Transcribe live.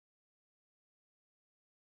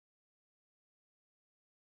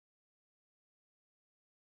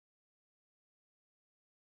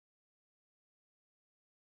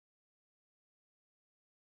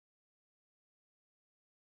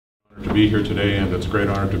to be here today, and it's a great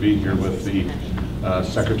honor to be here with the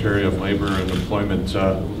Secretary of Labor and Employment,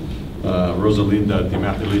 Rosalinda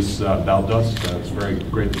Baldoz. It's very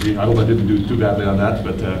great to be here. I hope I didn't do too badly on that,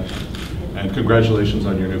 but and congratulations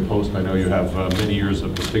on your new post. I know you have many years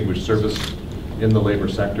of distinguished service in the labor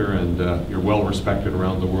sector, and you're well respected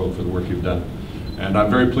around the world for the work you've done. And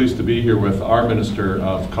I'm very pleased to be here with our Minister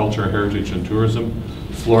of Culture, Heritage and Tourism,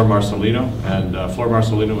 Flor Marcelino. And Flor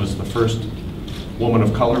Marcelino was the first woman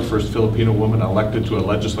of color, first Filipino woman elected to a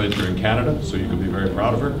legislature in Canada, so you can be very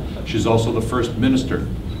proud of her. She's also the first minister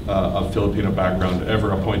of Filipino background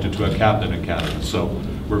ever appointed to a cabinet in Canada. So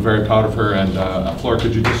we're very proud of her. And Flor,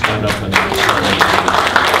 could you just stand up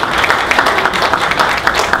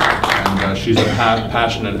and she's a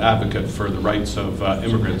passionate advocate for the rights of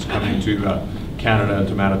immigrants coming to Canada and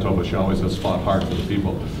to Manitoba. She always has fought hard for the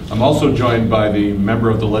people. I'm also joined by the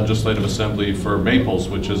member of the Legislative Assembly for Maples,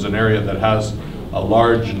 which is an area that has a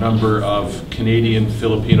large number of Canadian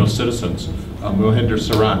Filipino citizens, Mohinder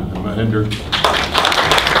Saran.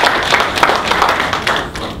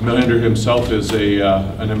 Mohinder himself is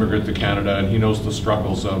an immigrant to Canada, and he knows the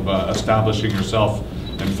struggles of establishing yourself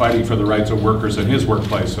and fighting for the rights of workers in his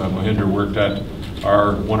workplace. Mohinder worked at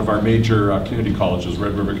one of our major community colleges,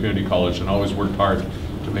 Red River Community College, and always worked hard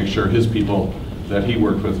to make sure his people that he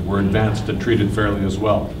worked with were advanced and treated fairly as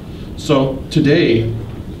well. So today,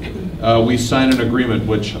 we sign an agreement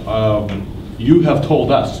which you have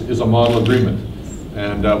told us is a model agreement.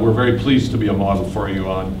 And we're very pleased to be a model for you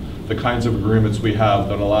on the kinds of agreements we have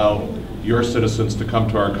that allow your citizens to come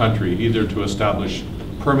to our country, either to establish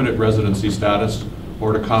permanent residency status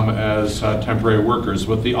or to come as temporary workers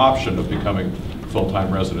with the option of becoming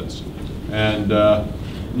full-time residents. And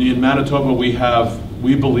in Manitoba,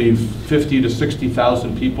 we believe 50 to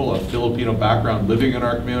 60,000 people of Filipino background living in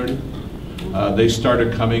our community. They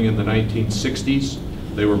started coming in the 1960s.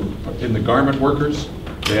 They were in the garment workers.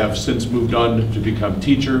 They have since moved on to become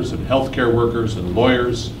teachers and healthcare workers and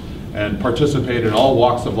lawyers and participate in all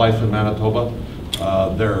walks of life in Manitoba.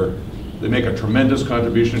 They make a tremendous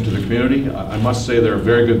contribution to the community. I must say they're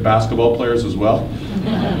very good basketball players as well.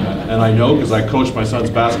 And I know because I coached my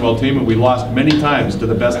son's basketball team, and we lost many times to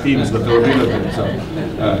the best teams, the Filipino team. So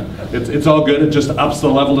it's all good. It just ups the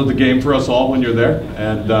level of the game for us all when you're there.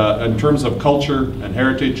 And in terms of culture and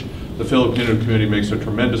heritage, the Filipino community makes a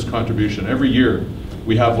tremendous contribution. Every year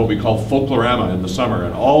we have what we call Folklorama in the summer,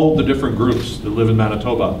 and all the different groups that live in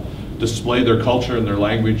Manitoba display their culture and their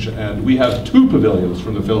language, and we have 2 pavilions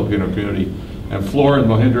from the Filipino community. And Flor and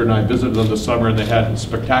Mohinder and I visited them this summer, and they had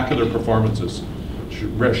spectacular performances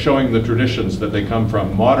showing the traditions that they come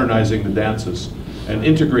from, modernizing the dances and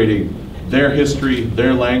integrating their history,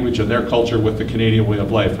 their language, and their culture with the Canadian way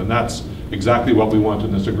of life. And that's exactly what we want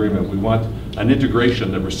in this agreement. We want an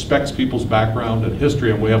integration that respects people's background and history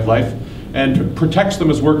and way of life and protects them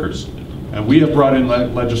as workers. And we have brought in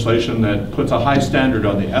legislation that puts a high standard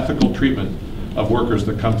on the ethical treatment of workers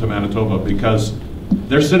that come to Manitoba, because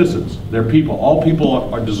they're citizens, they're people. All people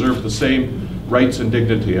deserve the same rights and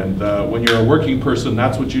dignity. And when you're a working person,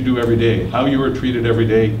 that's what you do every day. How you are treated every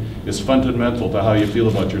day is fundamental to how you feel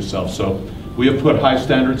about yourself. So we have put high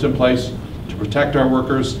standards in place to protect our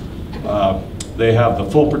workers. They have the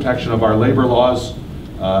full protection of our labor laws.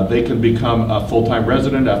 They can become a full-time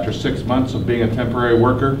resident after 6 months of being a temporary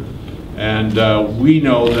worker. And we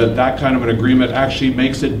know that that kind of an agreement actually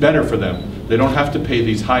makes it better for them. They don't have to pay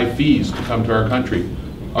these high fees to come to our country.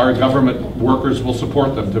 Our government workers will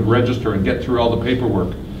support them to register and get through all the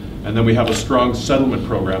paperwork. And then we have a strong settlement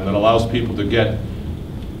program that allows people to get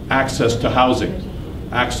access to housing,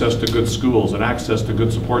 access to good schools, and access to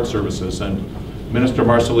good support services. And Minister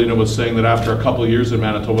Marcelino was saying that after a couple of years in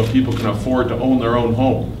Manitoba, people can afford to own their own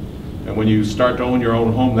home. And when you start to own your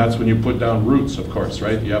own home, that's when you put down roots, of course,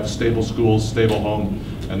 right? You have stable schools, stable home,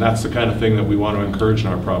 and that's the kind of thing that we want to encourage in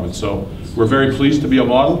our province. So we're very pleased to be a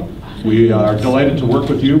model. We are delighted to work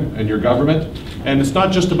with you and your government. And it's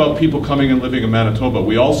not just about people coming and living in Manitoba.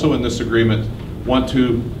 We also, in this agreement, want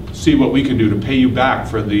to see what we can do to pay you back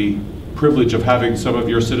for the privilege of having some of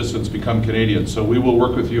your citizens become Canadians. So we will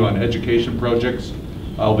work with you on education projects.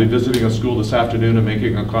 I'll be visiting a school this afternoon and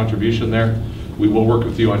making a contribution there. We will work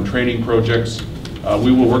with you on training projects.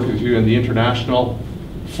 We will work with you in the international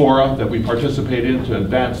fora that we participate in to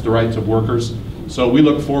advance the rights of workers. So we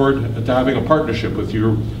look forward to having a partnership with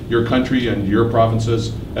your country and your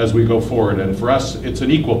provinces as we go forward. And for us, it's an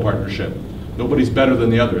equal partnership. Nobody's better than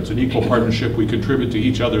the other. It's an equal partnership. We contribute to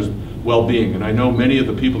each other's well-being. And I know many of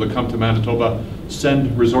the people that come to Manitoba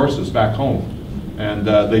send resources back home. And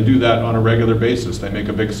they do that on a regular basis. They make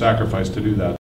a big sacrifice to do that.